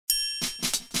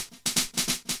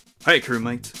Hey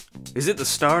crewmates, is it the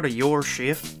start of your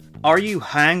shift? Are you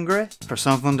hungry for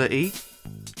something to eat?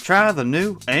 Try the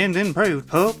new and improved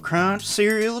Pope Crunch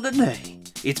cereal today.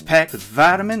 It's packed with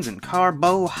vitamins and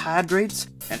carbohydrates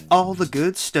and all the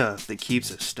good stuff that keeps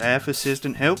a staff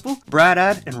assistant helpful,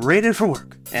 bright-eyed, and ready for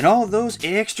work. And all those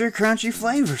extra crunchy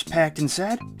flavors packed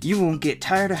inside, you won't get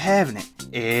tired of having it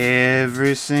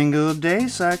every single day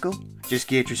cycle. Just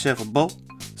get yourself a bowl,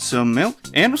 some milk,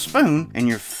 and a spoon, and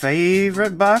your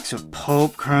favorite box of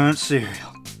Pope Crunch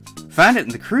cereal. Find it in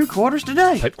the crew quarters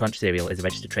today. Pope Crunch cereal is a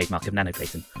registered trademark of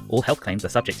Nanotracin. All health claims are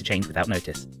subject to change without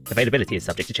notice. Availability is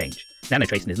subject to change.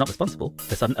 Nanotracin is not responsible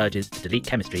for sudden urges to delete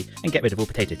chemistry and get rid of all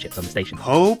potato chips on the station.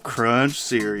 Pope Crunch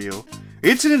cereal.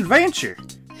 It's an adventure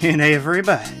in every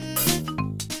bite.